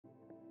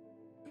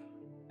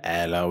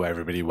Hello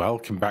everybody,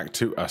 welcome back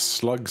to A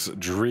Slug's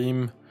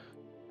Dream.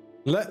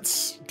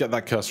 Let's get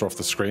that cursor off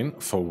the screen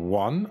for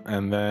one,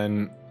 and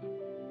then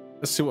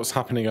let's see what's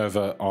happening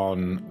over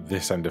on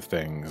this end of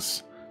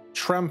things.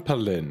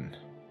 Trampoline.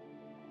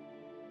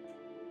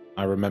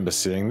 I remember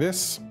seeing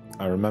this.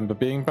 I remember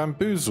being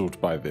bamboozled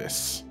by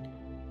this.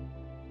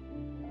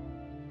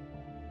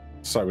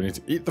 So we need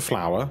to eat the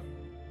flower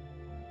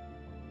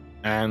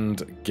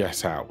and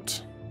get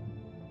out.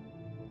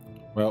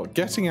 Well,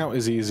 getting out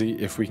is easy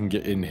if we can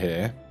get in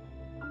here.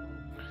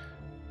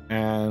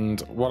 And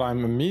what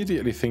I'm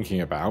immediately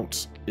thinking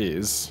about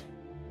is,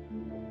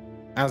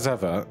 as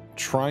ever,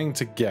 trying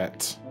to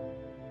get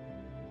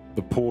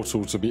the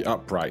portal to be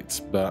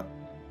upright. But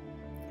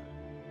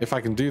if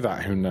I can do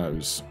that, who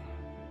knows?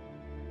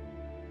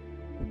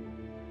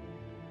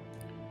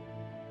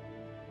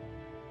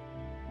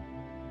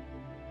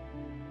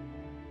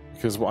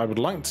 Because what I would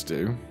like to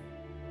do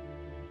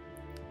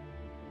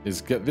is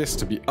get this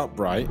to be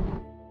upright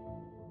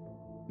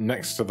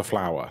next to the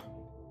flower.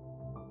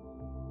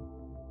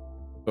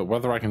 But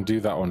whether I can do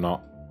that or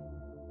not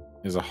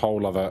is a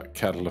whole other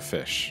kettle of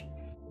fish.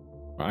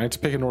 I need to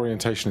pick an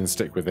orientation and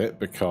stick with it,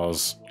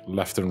 because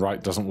left and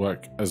right doesn't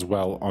work as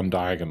well on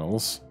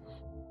diagonals.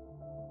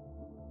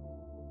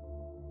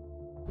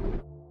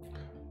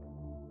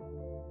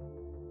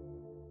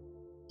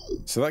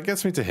 So that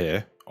gets me to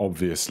here,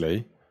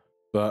 obviously,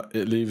 but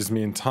it leaves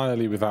me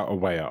entirely without a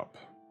way up.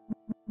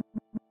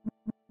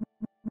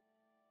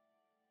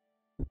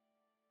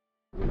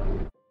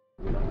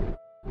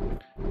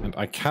 And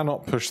I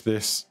cannot push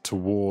this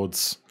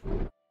towards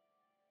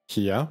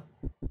here.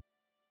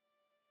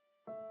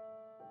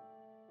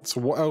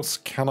 So what else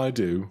can I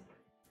do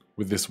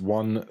with this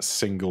one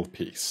single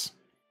piece?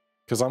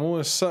 Because I'm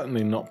almost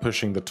certainly not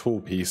pushing the tall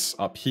piece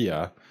up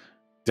here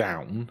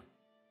down.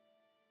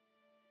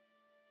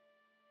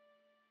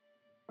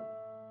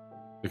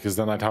 Because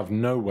then I'd have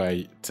no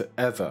way to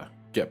ever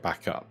get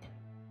back up.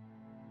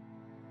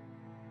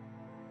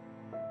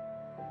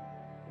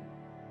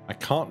 I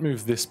can't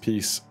move this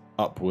piece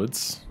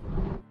upwards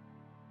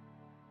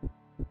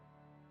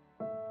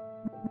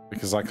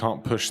because I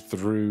can't push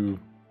through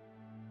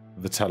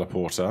the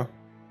teleporter.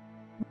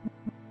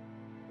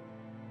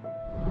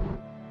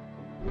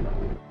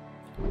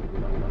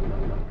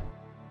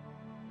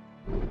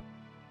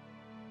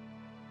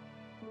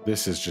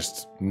 This is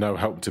just no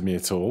help to me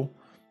at all.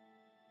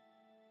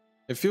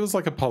 It feels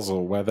like a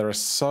puzzle where there are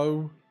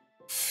so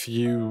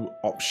few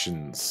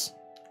options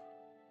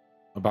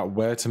about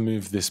where to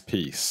move this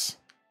piece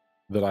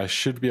that I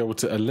should be able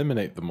to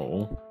eliminate them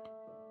all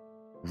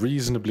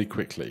reasonably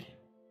quickly.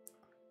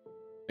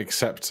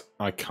 Except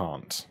I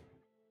can't.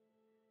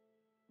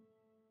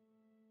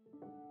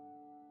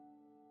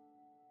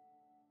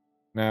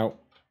 Now,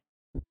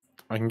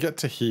 I can get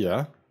to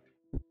here,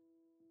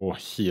 or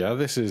here.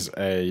 This is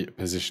a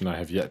position I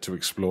have yet to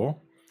explore,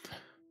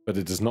 but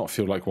it does not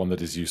feel like one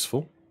that is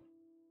useful.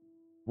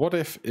 What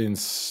if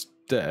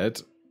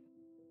instead...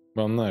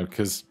 Well, no,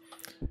 because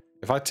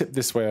if I tip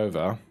this way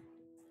over,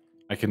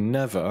 I can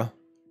never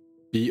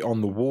be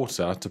on the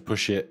water to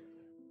push it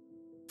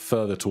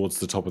further towards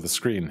the top of the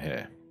screen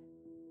here.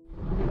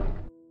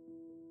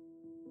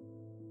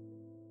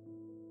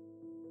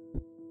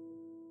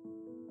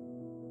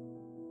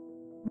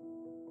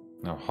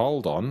 Now,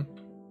 hold on.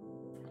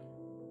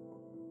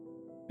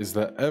 Is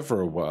there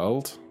ever a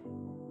world...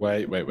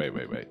 Wait.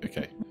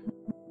 Okay.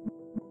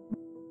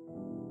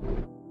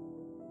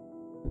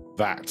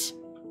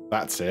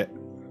 That's it.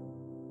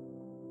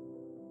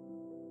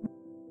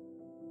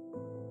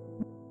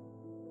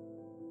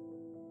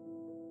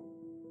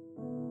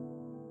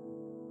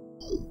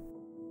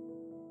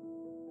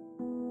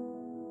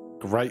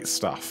 Great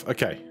stuff.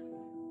 Okay.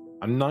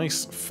 A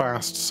nice,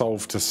 fast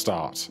solve to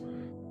start.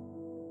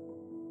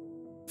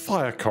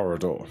 Fire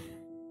corridor.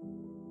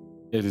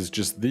 It is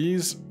just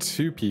these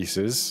two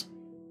pieces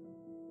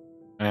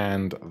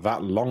and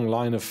that long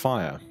line of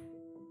fire.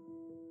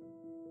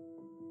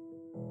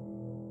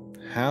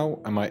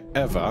 How am I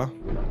ever...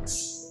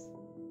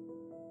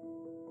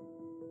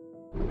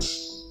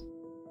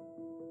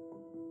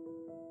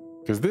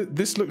 Because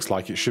this looks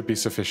like it should be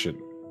sufficient.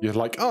 You're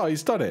like, oh,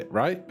 he's done it,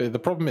 right? But the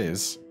problem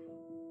is,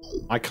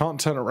 I can't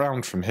turn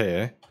around from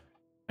here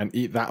and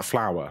eat that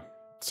flower.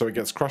 So it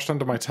gets crushed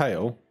under my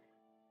tail,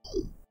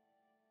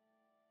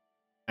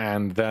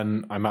 and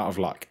then I'm out of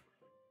luck.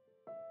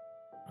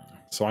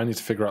 So I need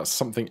to figure out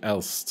something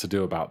else to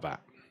do about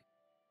that.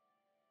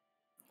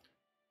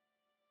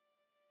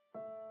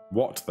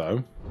 What,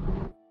 though?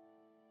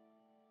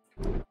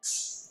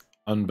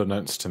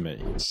 Unbeknownst to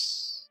me.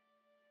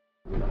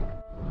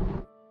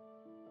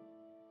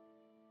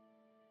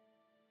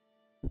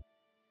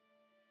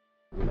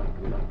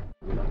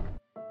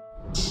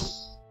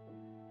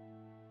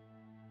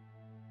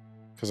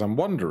 Because I'm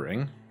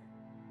wondering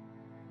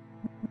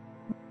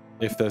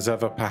if there's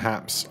ever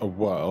perhaps a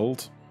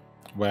world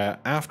where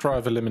after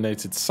I've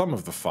eliminated some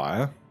of the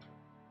fire,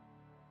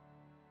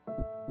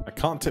 I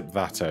can't tip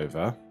that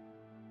over.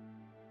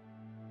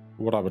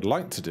 What I would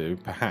like to do,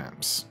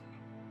 perhaps,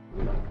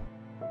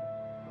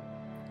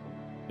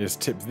 is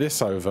tip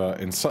this over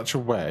in such a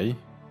way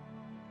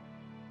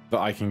that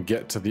I can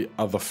get to the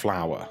other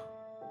flower.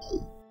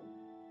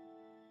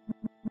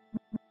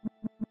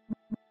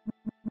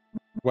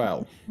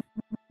 Well,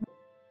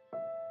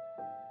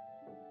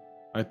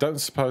 I don't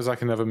suppose I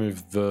can ever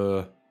move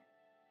the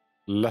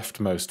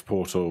leftmost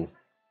portal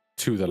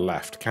to the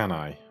left, can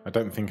I? I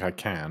don't think I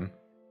can.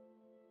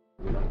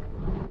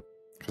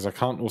 Because I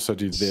can't also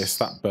do this,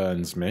 that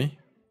burns me.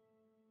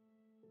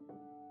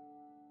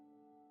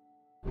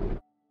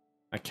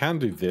 I can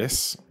do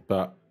this,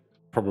 but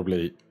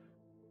probably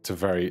to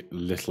very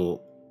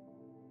little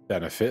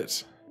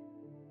benefit.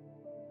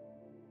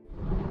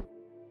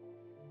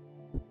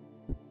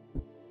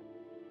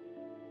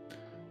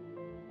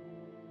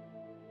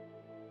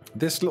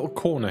 This little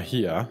corner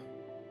here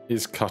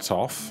is cut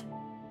off.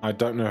 I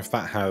don't know if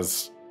that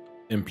has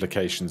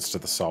implications to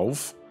the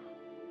solve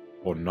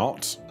or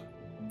not.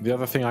 The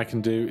other thing I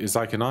can do is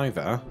I can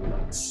either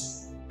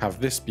have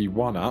this be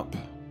 1 up.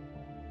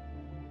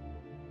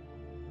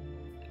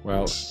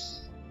 Well,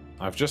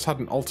 I've just had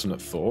an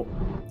alternate thought,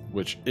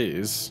 which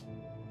is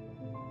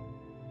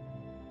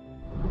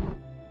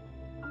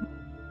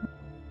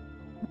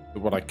that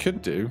what I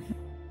could do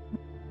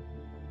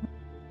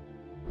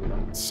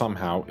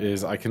somehow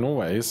is I can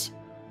always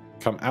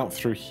come out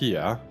through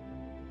here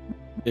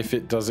if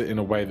it does it in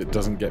a way that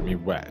doesn't get me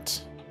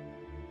wet.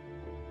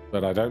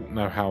 But I don't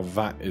know how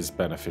that is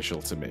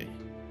beneficial to me.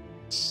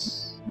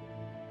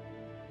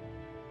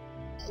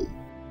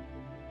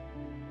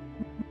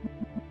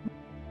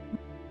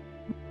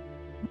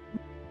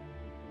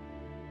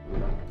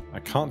 I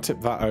can't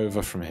tip that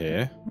over from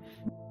here.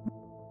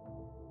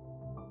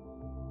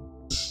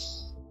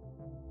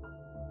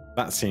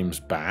 That seems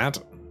bad.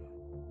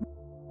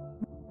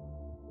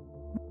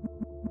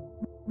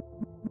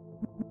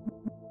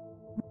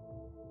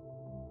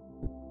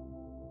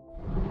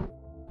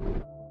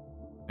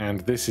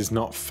 And this is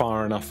not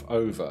far enough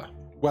over.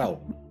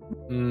 Well,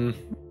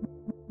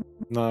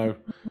 no.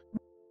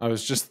 I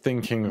was just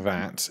thinking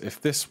that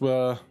if this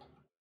were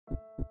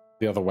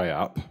the other way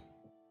up,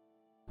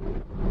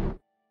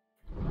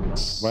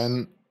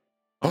 when...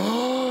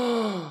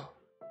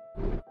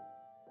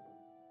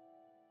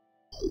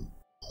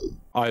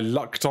 I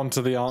lucked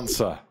onto the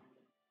answer.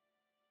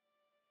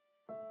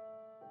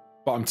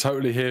 But I'm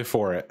totally here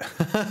for it.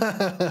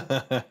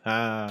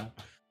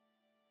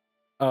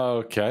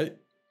 Okay.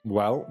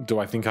 Well, do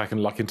I think I can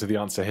luck into the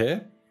answer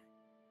here?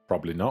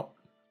 Probably not.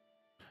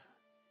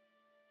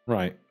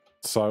 Right.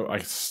 So I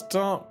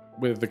start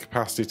with the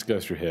capacity to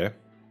go through here.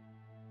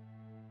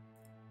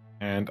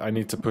 And I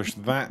need to push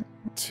that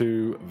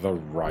to the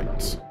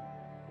right.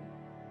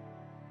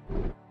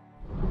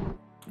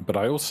 But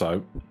I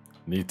also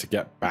need to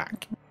get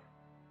back.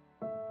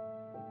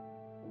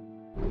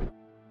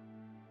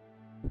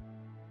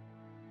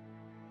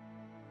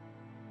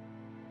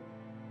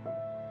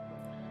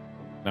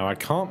 Now I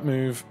can't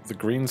move the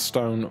green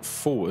stone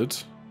forward.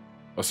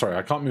 Oh, sorry,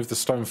 I can't move the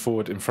stone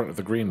forward in front of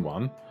the green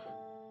one.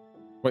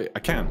 Wait, I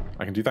can.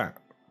 I can do that.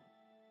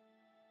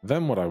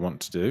 Then what I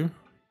want to do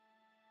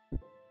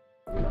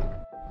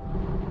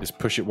is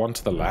push it 1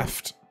 to the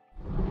left.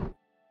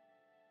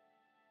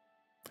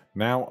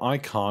 Now I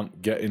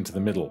can't get into the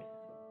middle.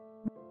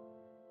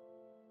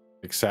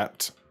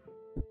 Except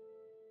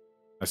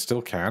I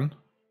still can.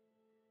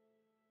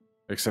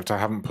 Except I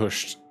haven't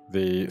pushed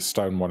the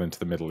stone one into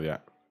the middle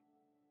yet.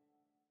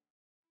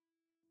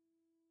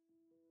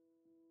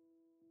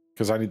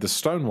 Because I need the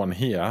stone one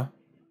here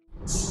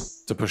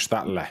to push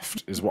that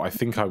left, is what I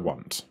think I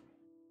want.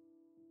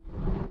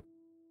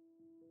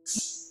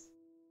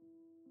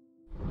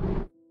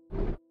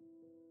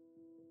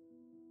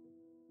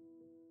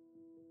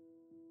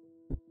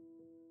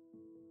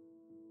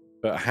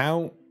 But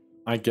how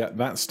I get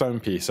that stone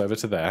piece over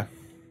to there,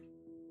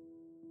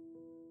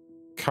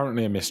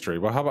 currently a mystery.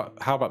 Well,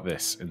 how about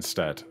this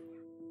instead?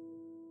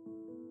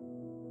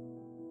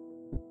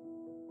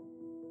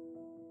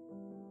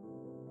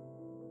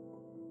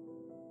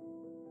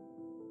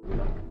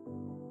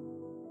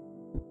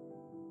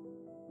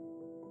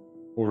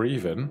 Or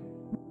even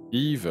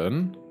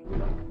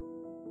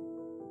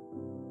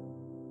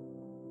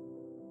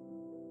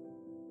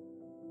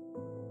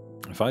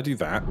if I do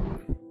that,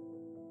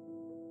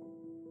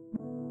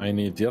 I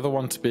need the other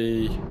one to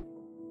be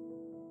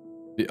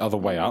the other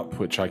way up,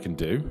 which I can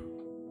do.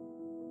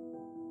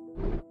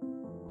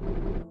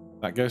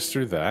 That goes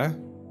through there.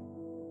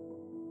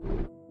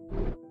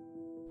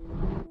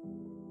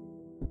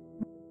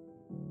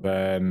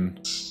 Then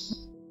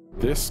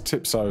this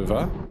tips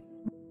over.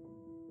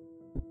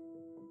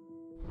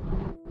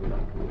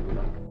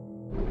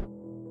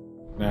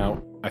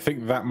 Now, I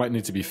think that might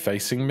need to be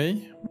facing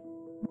me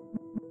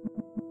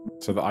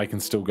so that I can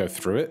still go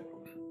through it.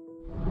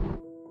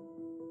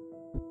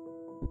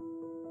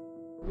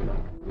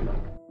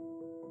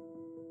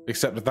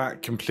 Except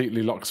that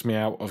completely locks me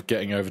out of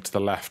getting over to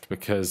the left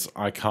because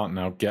I can't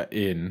now get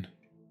in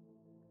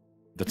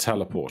the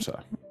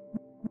teleporter.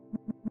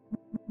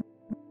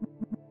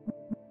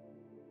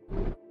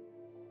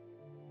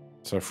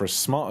 So for as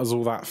smart as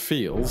all that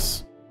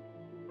feels,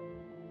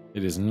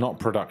 It is not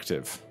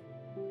productive.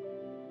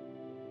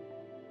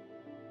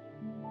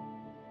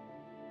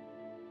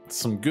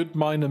 Some good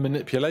minor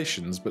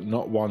manipulations, but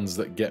not ones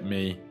that get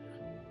me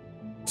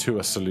to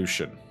a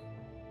solution.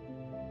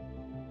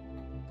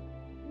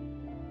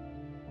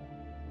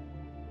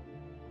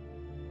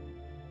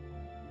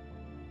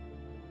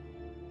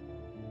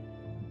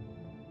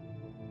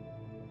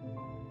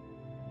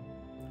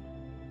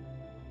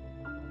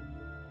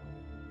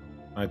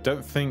 I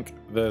don't think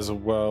there's a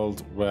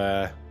world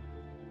where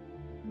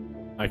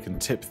I can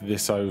tip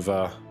this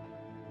over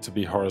to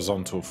be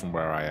horizontal from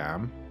where I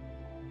am.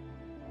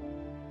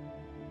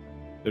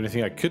 The only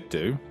thing I could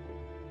do,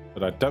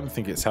 but I don't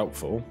think it's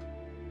helpful,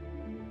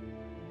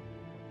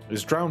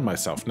 is drown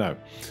myself. No.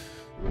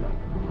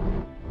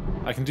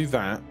 I can do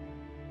that.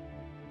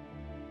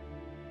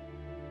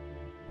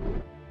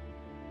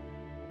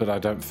 But I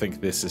don't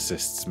think this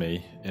assists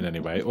me in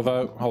any way.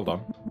 Although, hold on.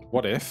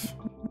 What if...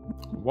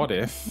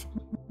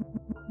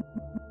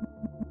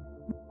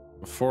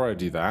 before I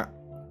do that,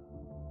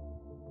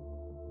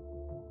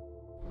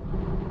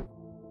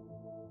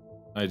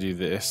 I do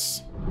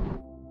this.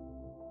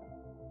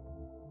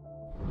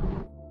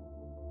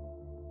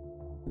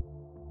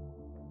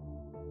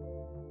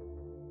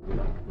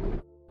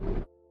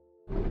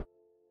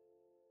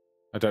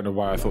 I don't know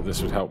why I thought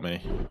this would help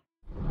me.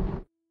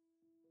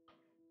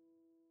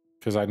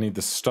 Because I need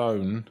the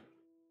stone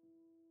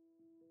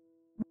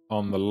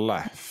on the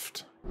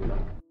left.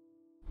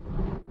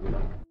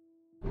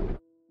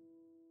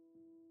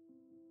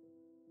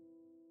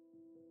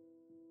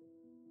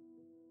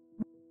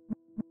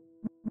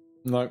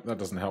 No, that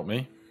doesn't help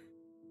me.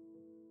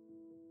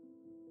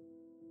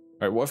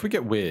 Alright, what if we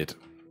get weird?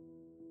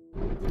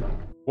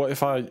 What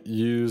if I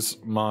use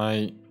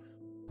my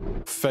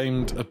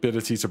famed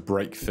ability to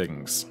break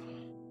things?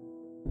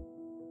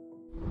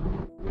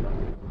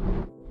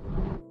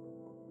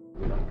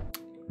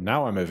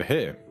 Now I'm over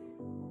here.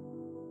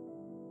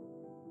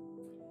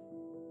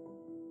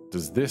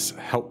 Does this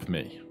help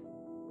me?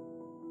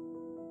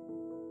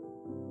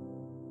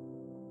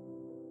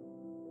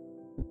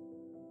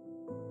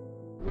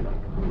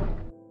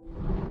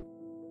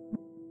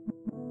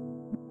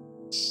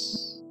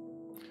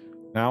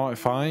 Now,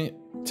 if I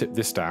tip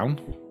this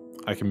down,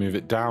 I can move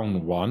it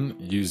down one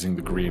using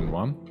the green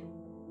one.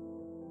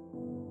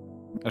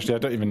 Actually, I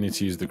don't even need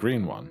to use the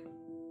green one.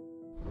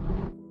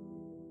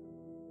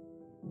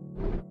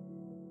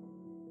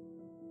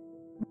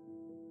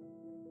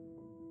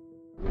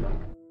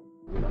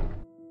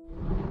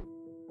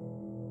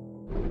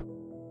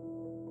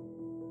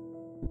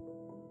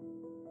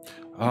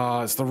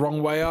 Ah, it's the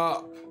wrong way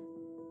up.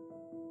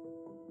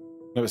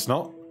 No, it's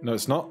not. No,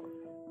 it's not.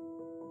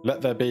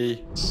 Let there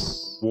be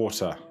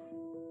water.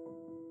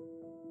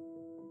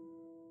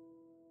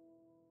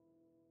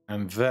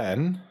 And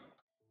then...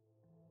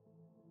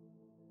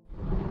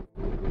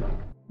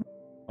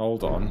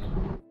 hold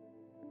on.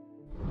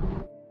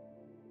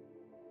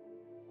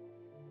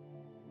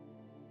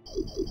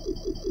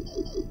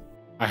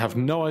 I have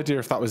no idea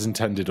if that was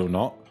intended or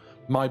not.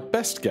 My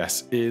best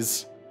guess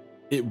is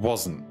it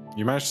wasn't.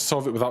 You managed to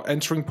solve it without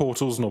entering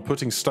portals nor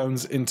putting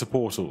stones into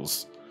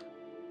portals.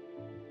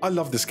 I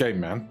love this game,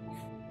 man.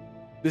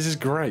 This is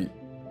great.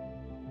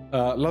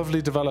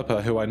 Lovely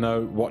developer who I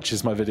know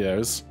watches my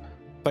videos.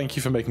 Thank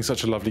you for making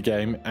such a lovely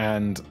game,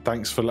 and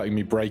thanks for letting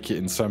me break it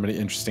in so many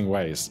interesting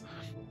ways.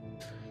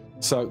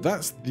 So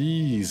that's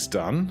these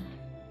done.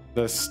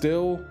 There's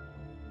still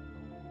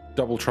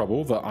Double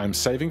Trouble that I'm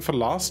saving for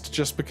last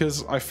just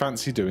because I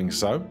fancy doing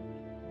so.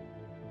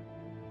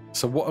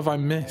 So what have I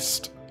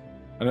missed?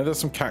 I know there's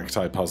some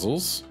cacti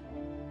puzzles.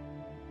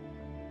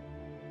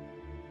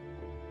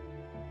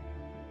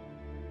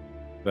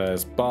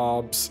 There's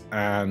barbs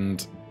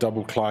and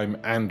double climb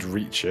and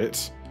reach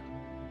it.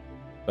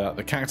 But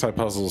the cacti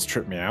puzzles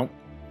trip me out.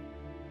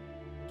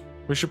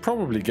 We should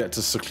probably get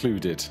to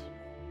secluded.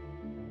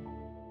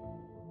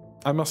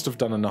 I must have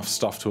done enough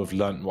stuff to have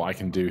learnt what I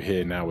can do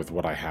here now with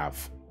what I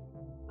have.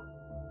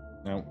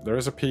 Now, there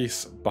is a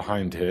piece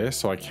behind here,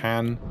 so I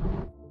can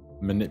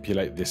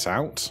manipulate this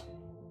out.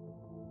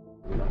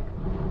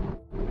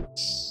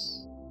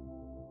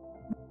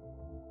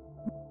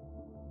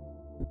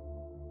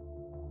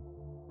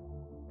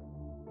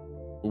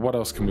 What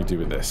else can we do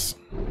with this?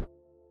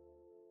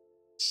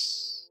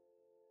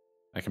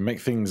 I can make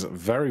things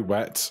very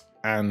wet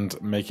and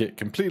make it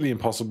completely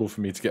impossible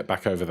for me to get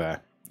back over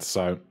there.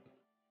 So,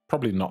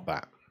 probably not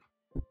that.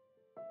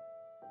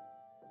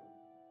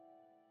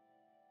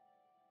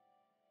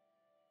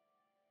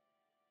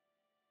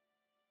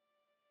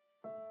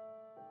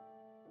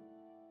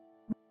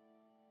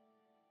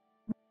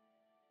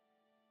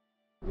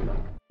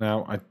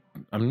 Now,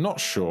 I'm not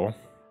sure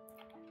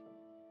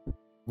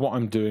what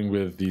I'm doing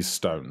with these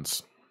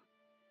stones.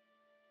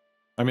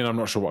 I mean, I'm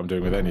not sure what I'm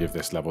doing with any of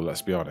this level,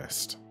 let's be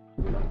honest.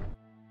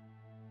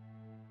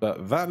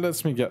 But that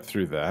lets me get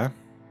through there.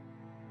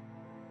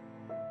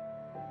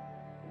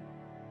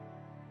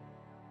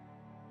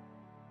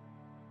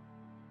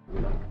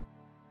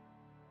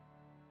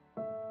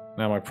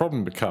 Now my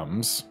problem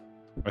becomes,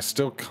 I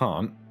still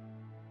can't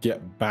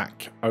get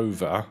back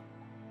over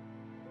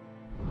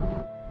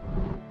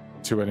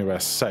to anywhere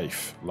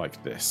safe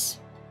like this.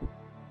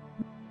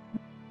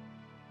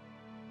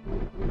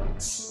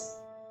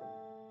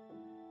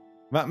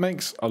 That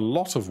makes a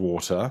lot of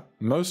water,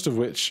 most of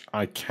which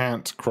I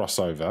can't cross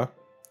over.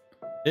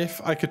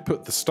 If I could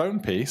put the stone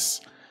piece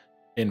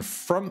in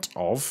front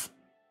of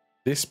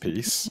this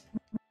piece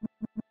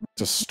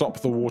to stop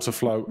the water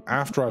flow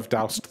after I've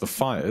doused the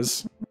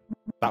fires,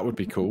 that would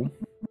be cool.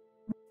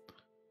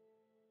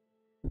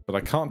 But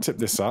I can't tip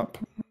this up.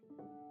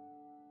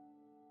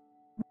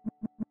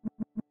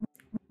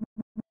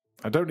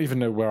 I don't even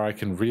know where I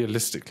can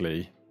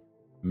realistically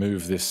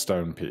move this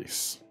stone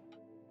piece.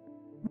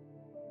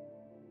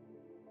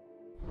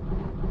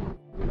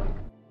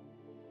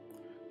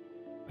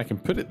 I can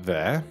put it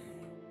there,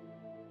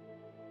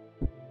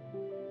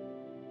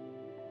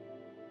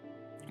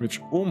 which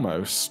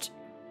almost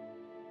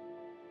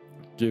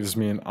gives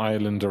me an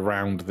island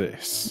around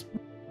this.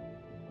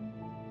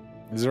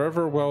 Is there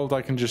ever a world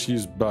I can just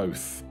use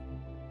both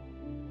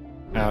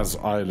as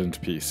island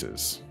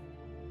pieces?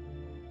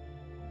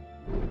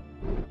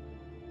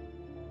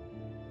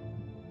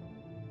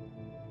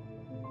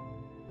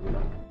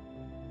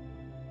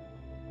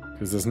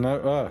 Because there's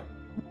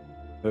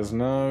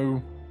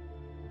no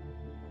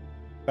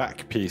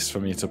back piece for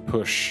me to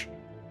push.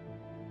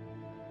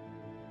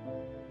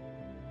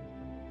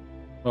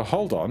 Well,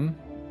 hold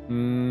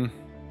on.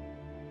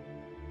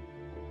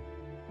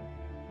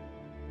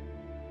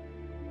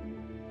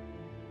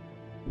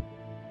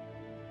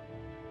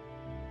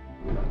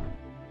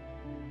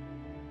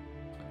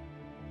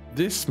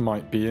 This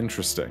might be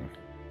interesting.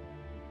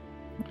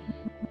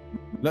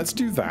 Let's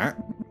do that.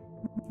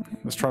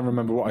 Let's try and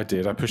remember what I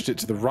did. I pushed it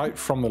to the right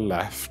from the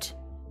left.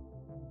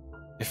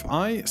 If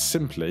I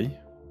simply,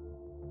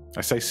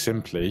 I say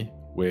simply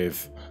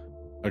with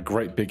a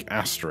great big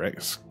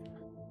asterisk,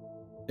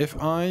 if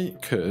I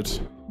could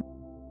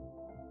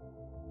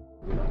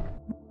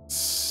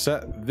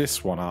set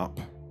this one up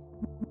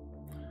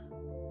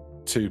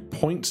to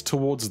point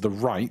towards the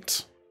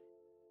right,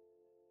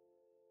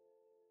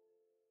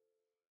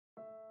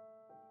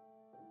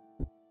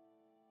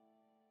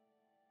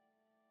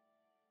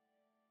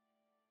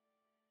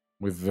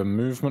 with the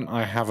movement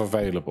I have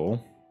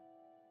available,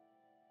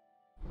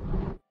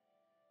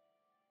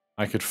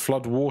 I could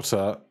flood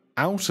water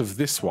out of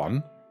this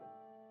one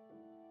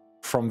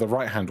from the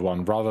right-hand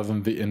one rather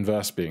than the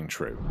inverse being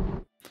true.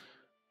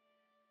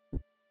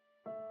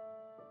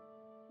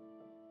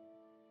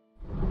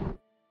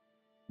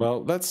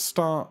 Well, let's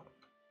start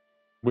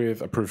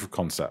with a proof of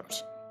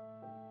concept.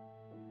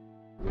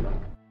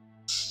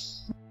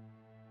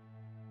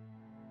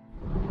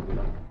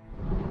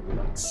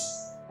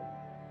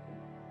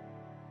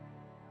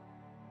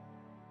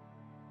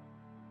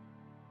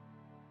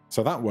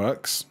 So that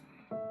works.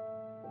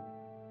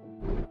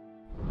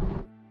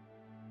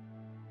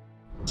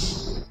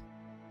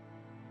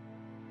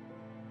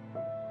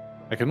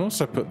 I can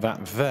also put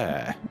that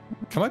there.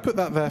 Can I put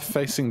that there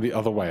facing the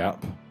other way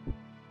up?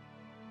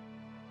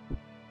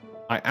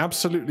 I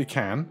absolutely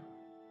can.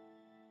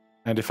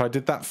 And if I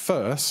did that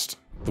first,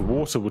 the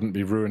water wouldn't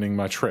be ruining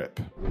my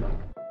trip.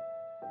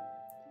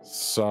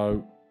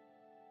 So,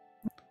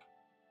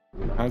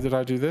 how did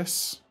I do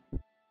this?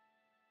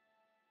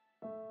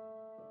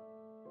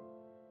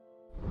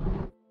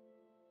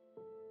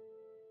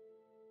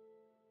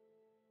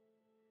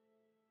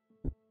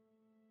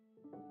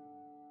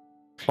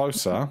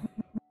 Closer.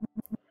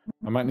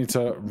 I might need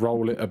to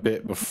roll it a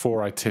bit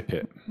before I tip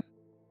it.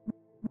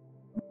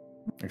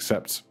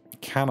 Except,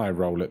 can I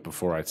roll it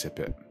before I tip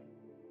it?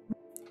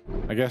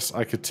 I guess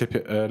I could tip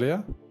it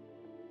earlier.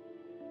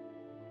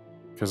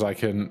 Because I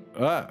can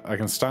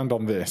stand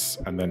on this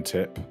and then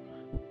tip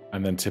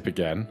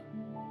again.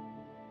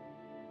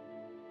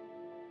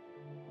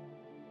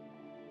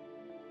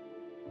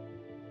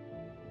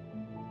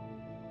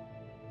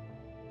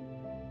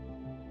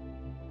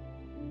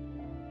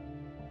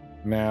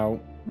 Now,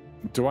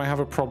 do I have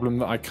a problem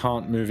that I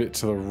can't move it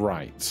to the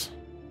right?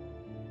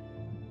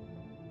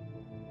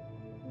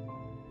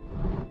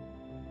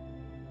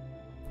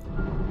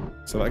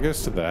 So that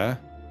goes to there.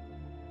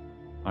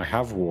 I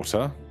have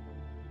water.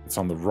 It's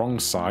on the wrong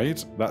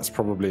side. That's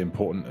probably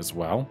important as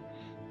well.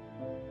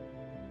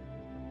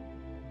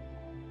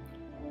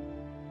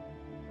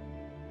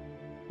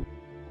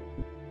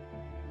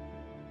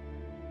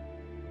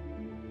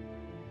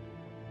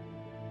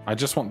 I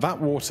just want that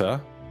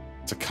water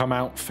to come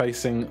out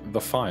facing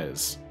the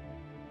fires.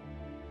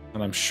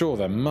 And I'm sure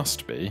there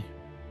must be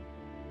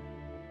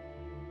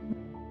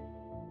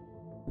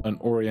an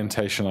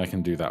orientation I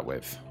can do that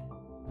with.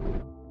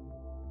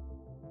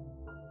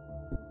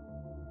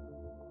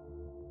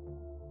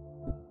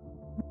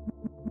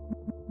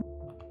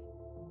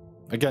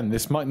 Again,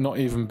 this might not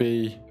even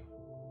be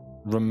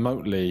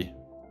remotely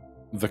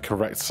the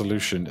correct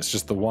solution. It's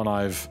just the one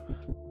I've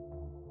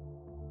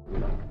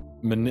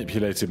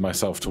manipulated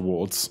myself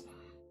towards.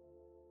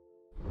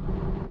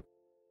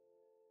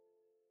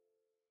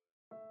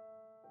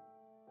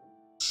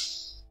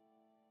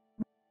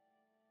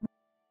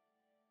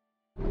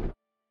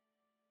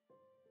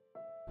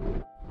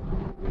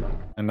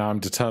 And now I'm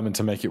determined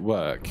to make it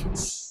work.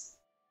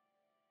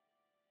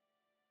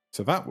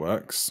 So that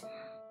works.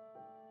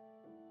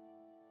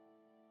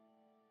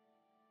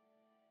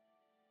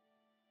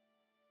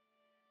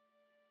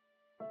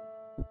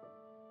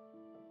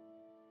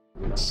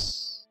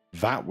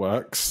 That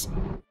works.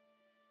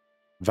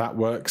 That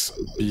works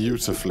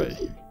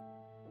beautifully.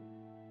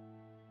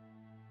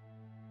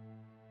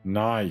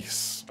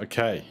 Nice.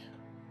 Okay.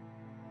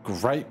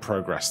 Great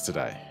progress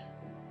today.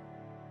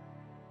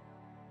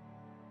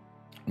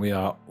 We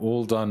are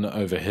all done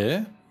over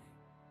here.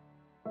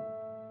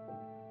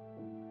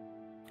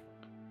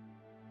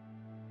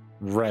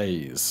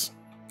 Raise.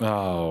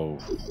 Oh,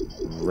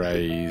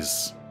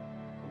 raise.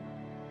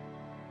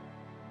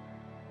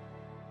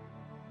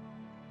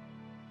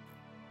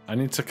 I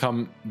need to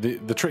come...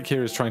 The trick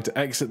here is trying to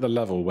exit the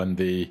level when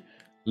the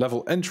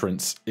level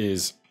entrance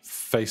is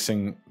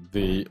facing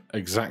the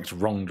exact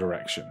wrong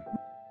direction.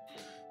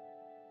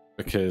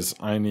 Because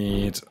I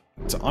need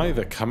to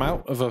either come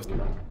out of a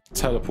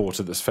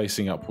teleporter that's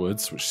facing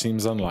upwards, which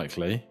seems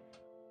unlikely,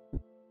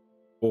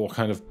 or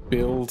kind of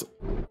build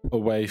a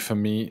way for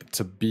me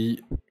to be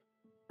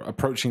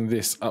approaching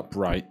this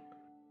upright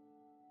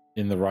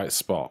in the right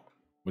spot,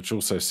 which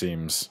also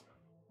seems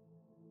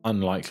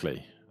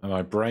unlikely. And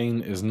my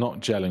brain is not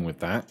gelling with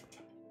that.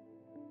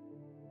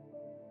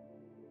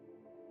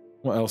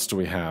 What else do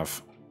we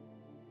have?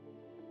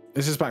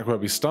 This is back where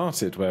we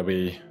started, where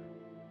we...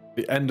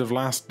 The end of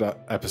last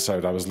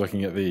episode, I was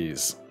looking at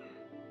these.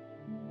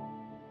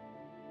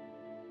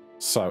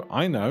 So,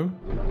 I know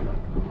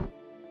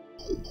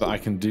that I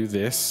can do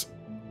this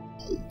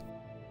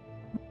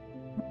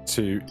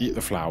to eat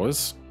the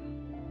flowers.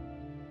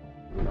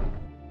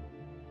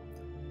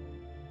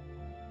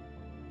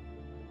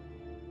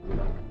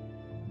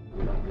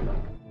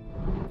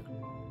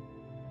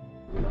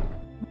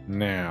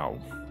 Now,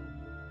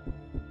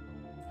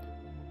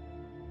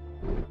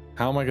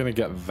 how am I going to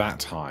get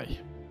that high?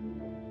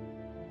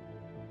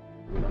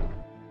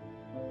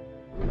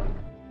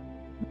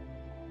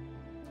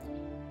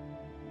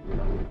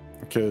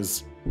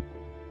 Because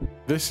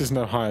this is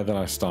no higher than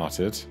I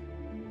started.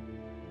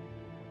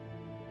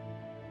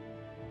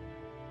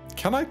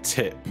 Can I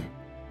tip?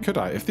 Could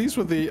I? If these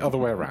were the other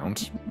way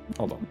around.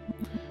 Hold on.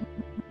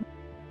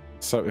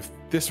 So if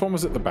this one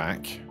was at the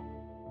back,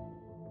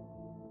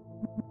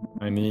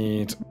 I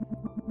need...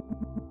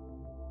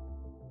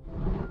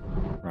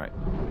 Right.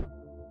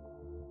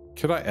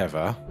 Could I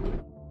ever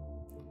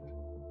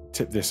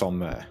tip this on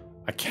there?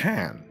 I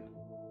can.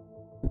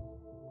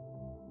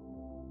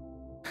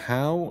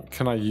 How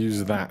can I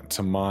use that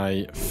to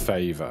my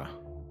favor?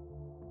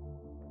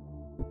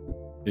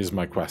 Is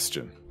my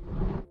question.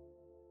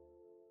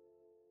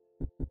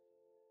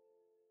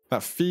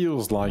 That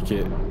feels like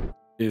it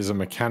is a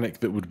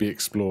mechanic that would be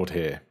explored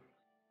here.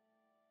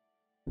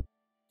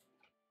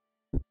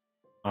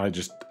 I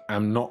just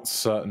am not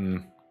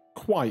certain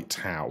quite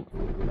how.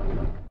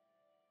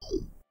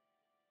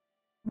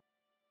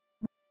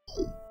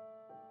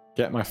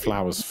 Get my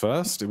flowers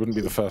first. It wouldn't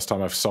be the first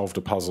time I've solved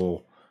a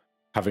puzzle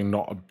having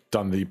not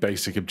done the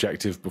basic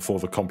objective before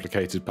the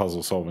complicated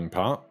puzzle solving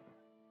part.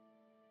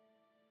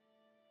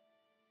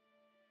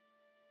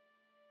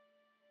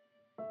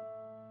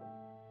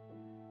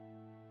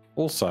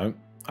 Also,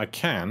 I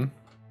can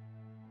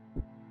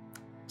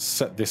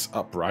set this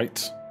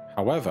upright.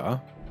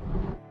 However,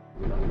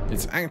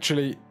 it's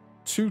actually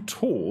too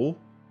tall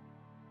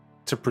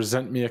to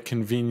present me a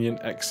convenient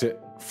exit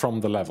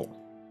from the level.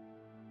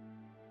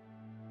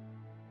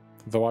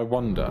 Though I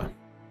wonder,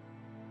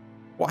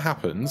 what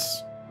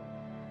happens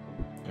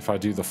if I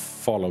do the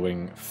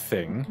following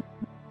thing?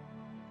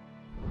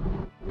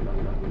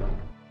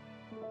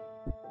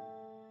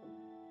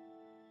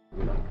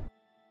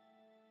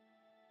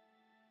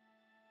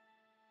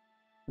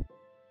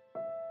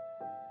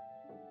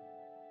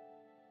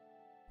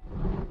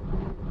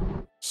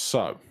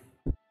 So,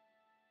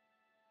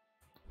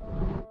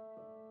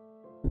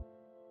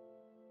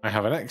 I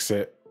have an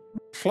exit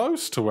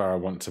close to where I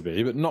want to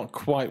be, but not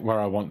quite where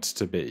I want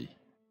to be.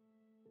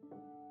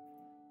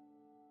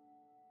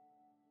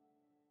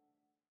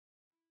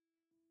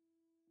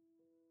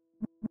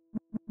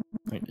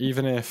 Like,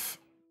 even if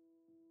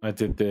I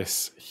did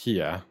this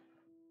here,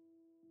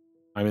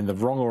 I'm in the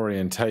wrong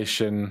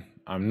orientation.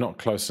 I'm not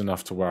close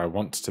enough to where I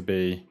want to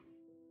be.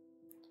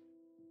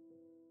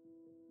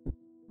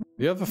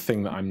 The other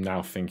thing that I'm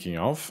now thinking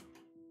of,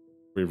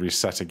 we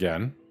reset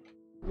again.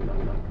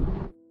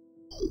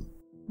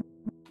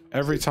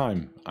 Every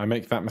time I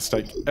make that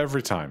mistake,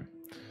 every time.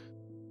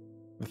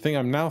 The thing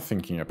I'm now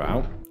thinking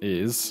about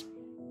is,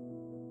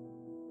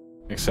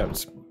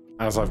 except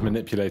as I've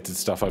manipulated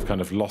stuff, I've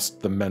kind of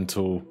lost the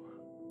mental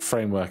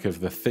framework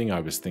of the thing I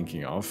was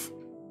thinking of.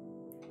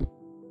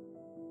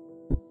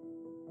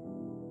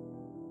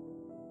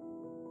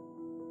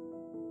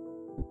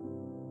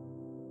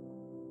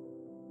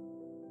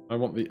 I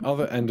want the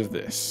other end of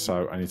this,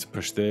 so I need to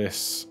push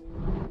this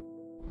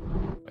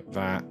like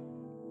that,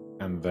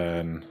 and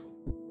then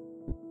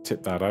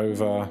tip that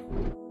over.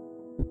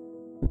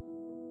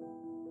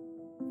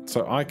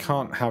 So I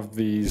can't have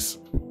these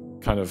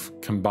kind of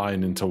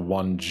combine into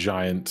one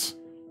giant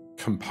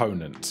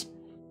component.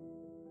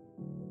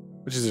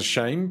 Which is a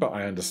shame, but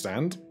I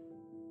understand.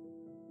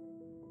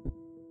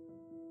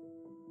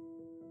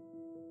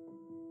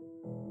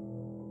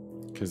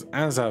 Because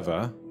as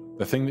ever,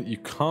 the thing that you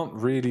can't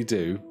really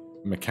do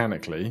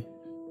mechanically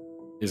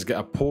is get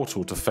a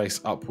portal to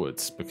face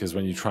upwards, because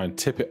when you try and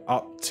tip it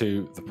up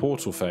to the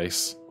portal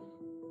face,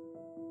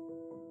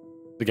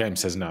 the game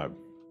says no.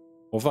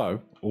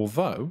 Although,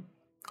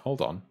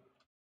 hold on.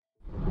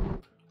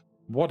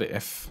 What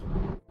if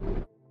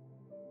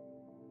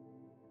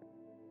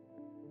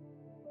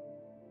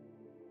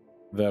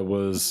there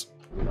was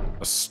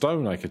a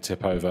stone I could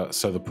tip over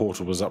so the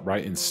portal was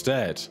upright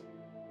instead?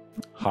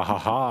 Ha ha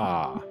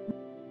ha.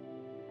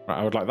 Right,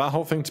 I would like that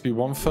whole thing to be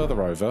one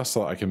further over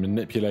so that I can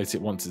manipulate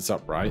it once it's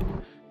upright.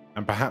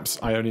 And perhaps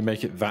I only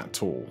make it that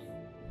tall.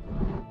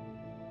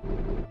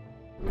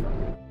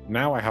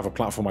 Now I have a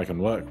platform I can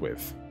work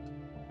with.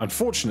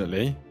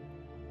 Unfortunately,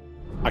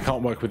 I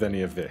can't work with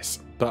any of this,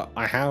 but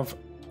I have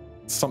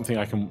something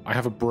I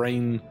have a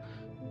brain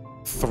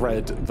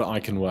thread that I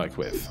can work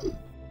with.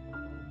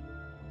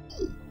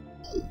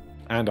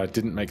 And I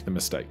didn't make the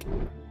mistake.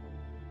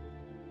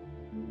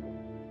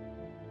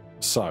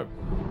 So,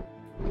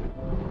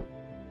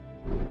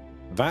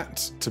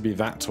 that to be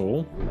that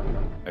tall,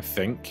 I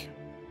think.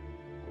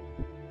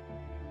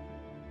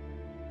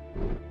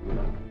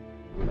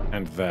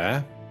 And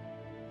there.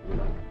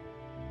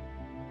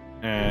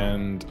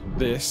 And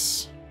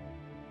this.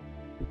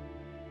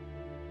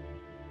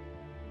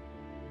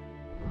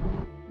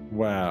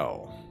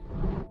 Well,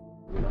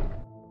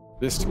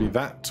 this to be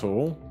that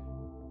tall.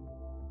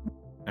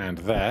 And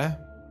there.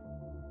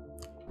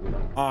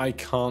 I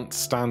can't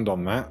stand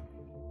on that.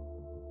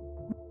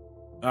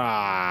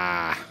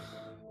 Ah,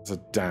 it's a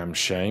damn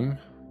shame.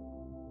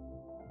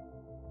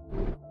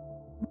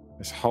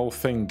 This whole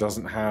thing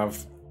doesn't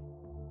have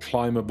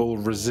climbable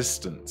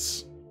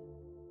resistance.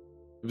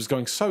 It was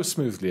going so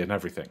smoothly and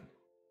everything.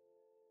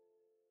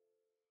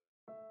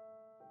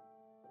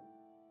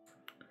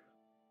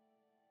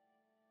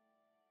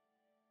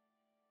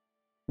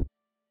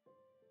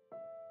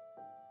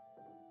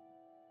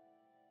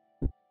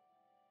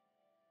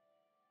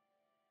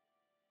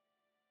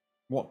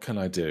 What can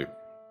I do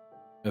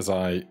as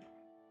I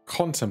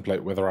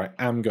contemplate whether I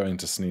am going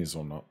to sneeze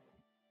or not?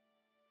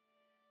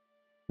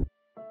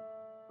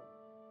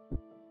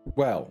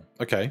 Well,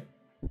 okay.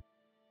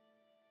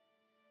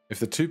 If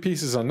the two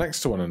pieces are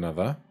next to one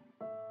another,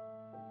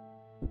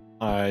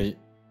 I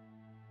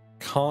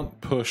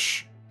can't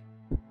push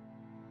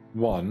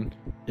one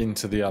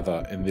into the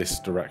other in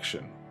this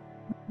direction.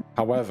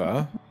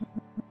 However,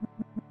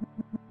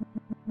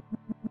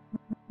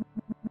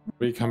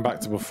 we come back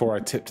to before I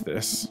tipped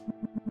this.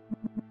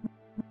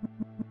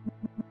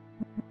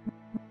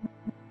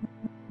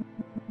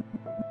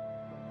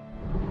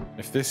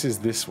 If this is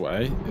this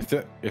way,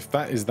 if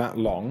that is that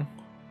long,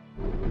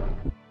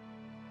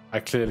 I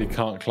clearly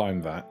can't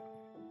climb that.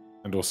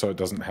 And also it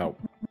doesn't help.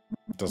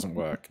 It doesn't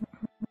work.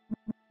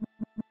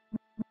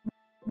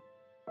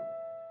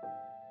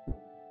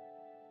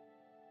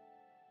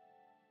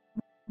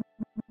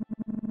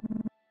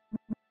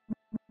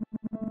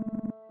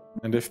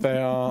 And if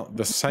they are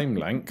the same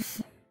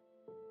length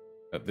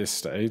at this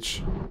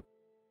stage,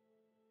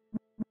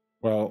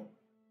 well,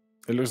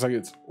 it looks like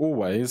it's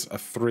always a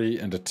 3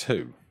 and a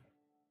 2,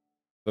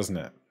 doesn't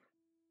it?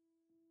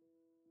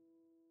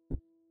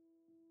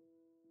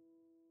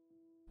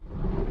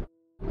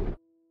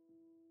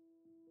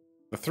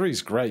 The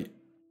 3's great.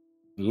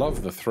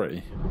 Love the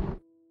 3.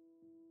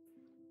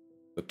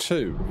 The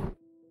 2.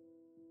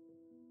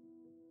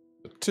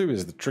 The 2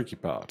 is the tricky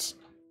part.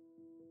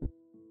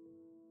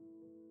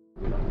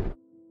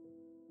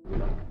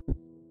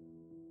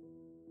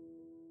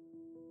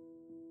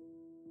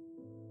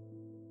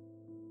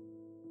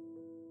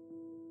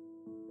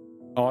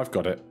 Oh, I've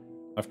got it.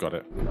 I've got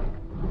it.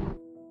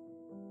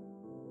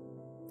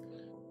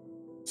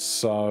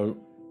 So,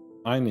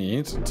 I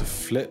need to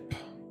flip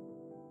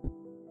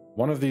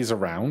one of these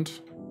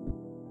around,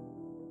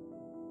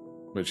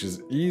 which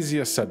is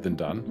easier said than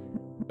done.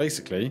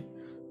 Basically,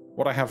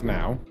 what I have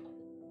now,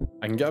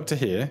 I can get up to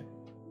here,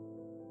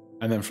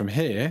 and then from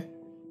here,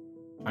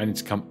 I need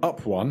to come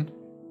up one,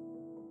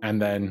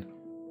 and then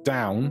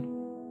down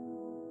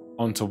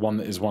onto one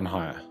that is one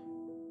higher,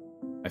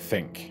 I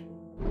think.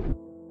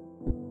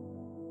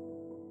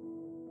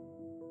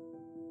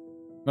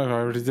 No, I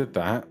already did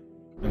that,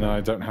 and then I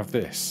don't have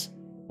this.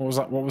 What was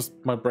that? What was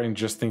my brain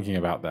just thinking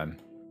about then?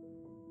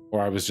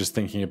 Or I was just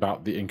thinking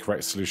about the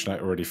incorrect solution I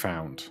already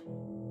found.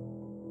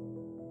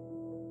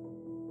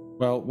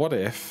 Well, what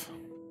if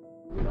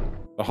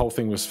the whole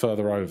thing was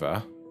further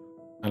over,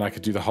 and I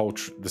could do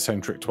the same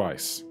trick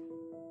twice?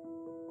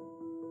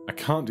 I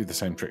can't do the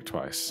same trick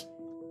twice.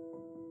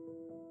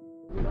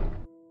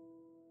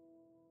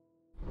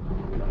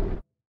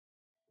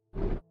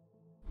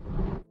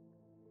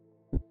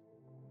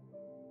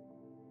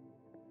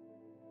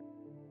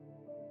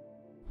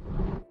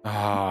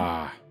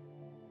 Ah.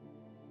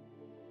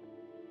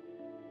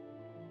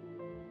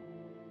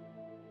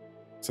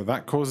 So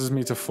that causes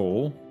me to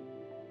fall.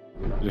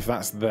 But if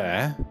that's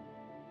there,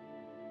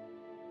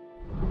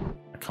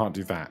 I can't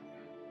do that.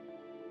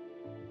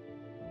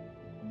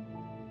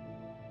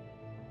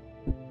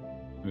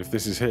 And if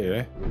this is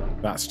here,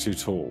 that's too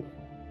tall.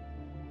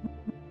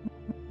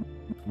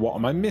 What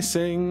am I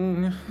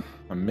missing?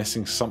 I'm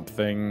missing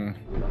something.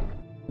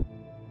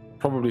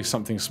 Probably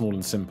something small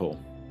and simple.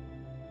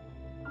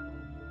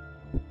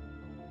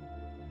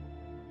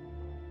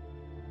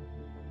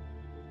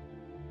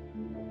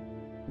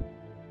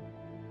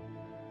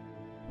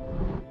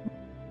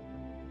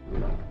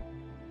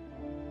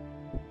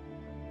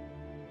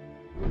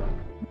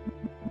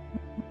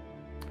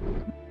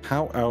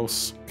 How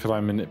else could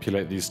I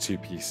manipulate these two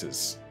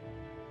pieces?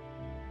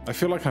 I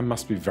feel like I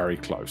must be very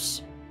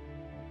close.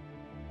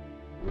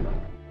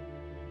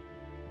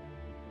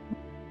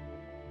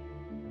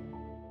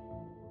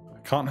 I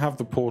can't have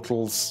the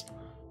portals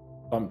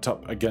bumped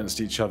up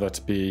against each other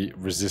to be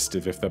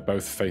resistive if they're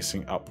both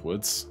facing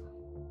upwards.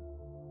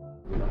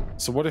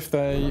 So what if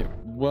they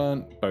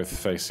weren't both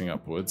facing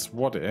upwards?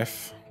 What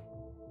if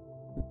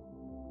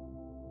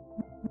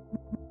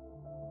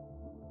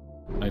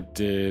I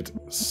did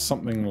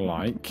something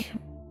like...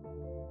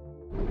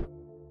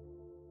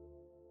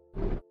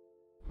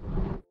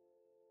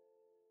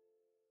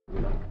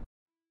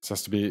 This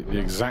has to be the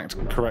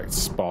exact correct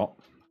spot.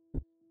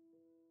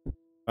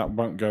 That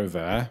won't go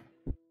there,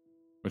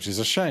 which is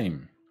a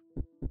shame.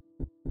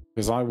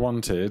 Because I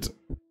wanted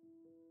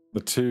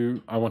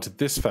I wanted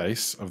this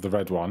face of the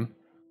red one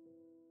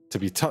to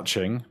be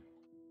touching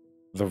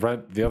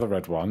the other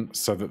red one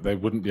so that they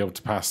wouldn't be able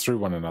to pass through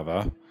one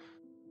another.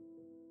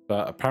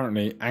 But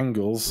apparently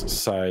angles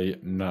say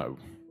no.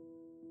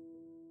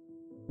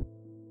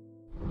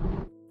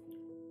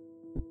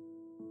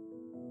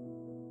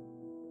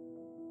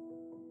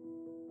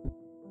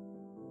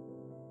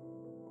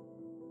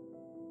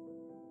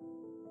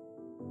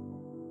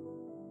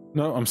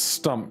 No, I'm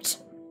stumped.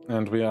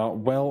 And we are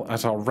well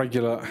at our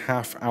regular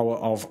half hour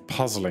of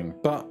puzzling.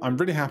 But I'm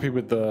really happy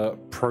with the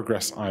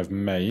progress I've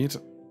made.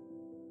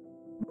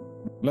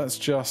 Let's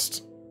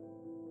just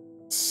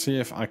see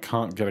if I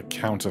can't get a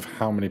count of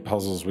how many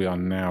puzzles we are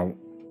now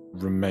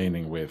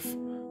remaining with.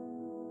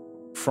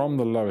 From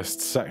the lowest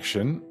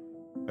section,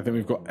 I think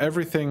we've got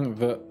everything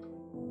that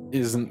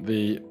isn't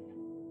the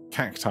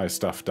cacti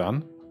stuff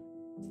done.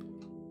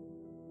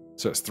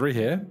 So it's 3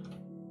 here.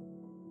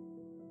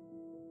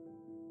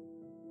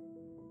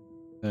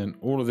 And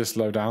all of this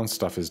low down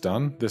stuff is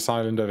done. This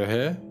island over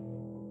here,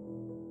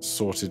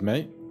 sorted,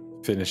 mate.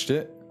 Finished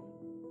it.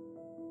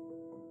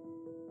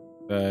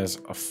 There's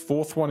a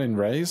 4th one in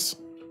raise.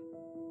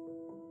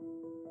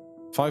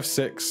 5,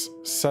 6,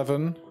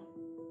 7.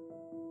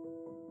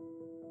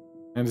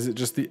 And is it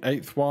just the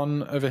 8th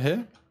one over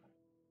here?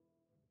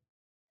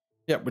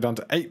 Yep, we're down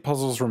to 8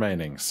 puzzles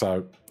remaining.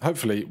 So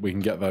hopefully we can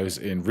get those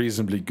in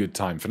reasonably good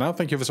time. For now,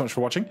 thank you ever so much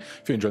for watching.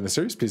 If you enjoyed the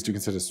series, please do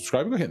consider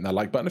subscribing or hitting that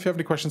like button. If you have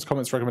any questions,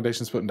 comments,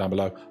 recommendations, put them down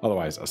below.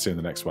 Otherwise, I'll see you in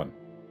the next one.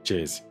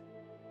 Cheers.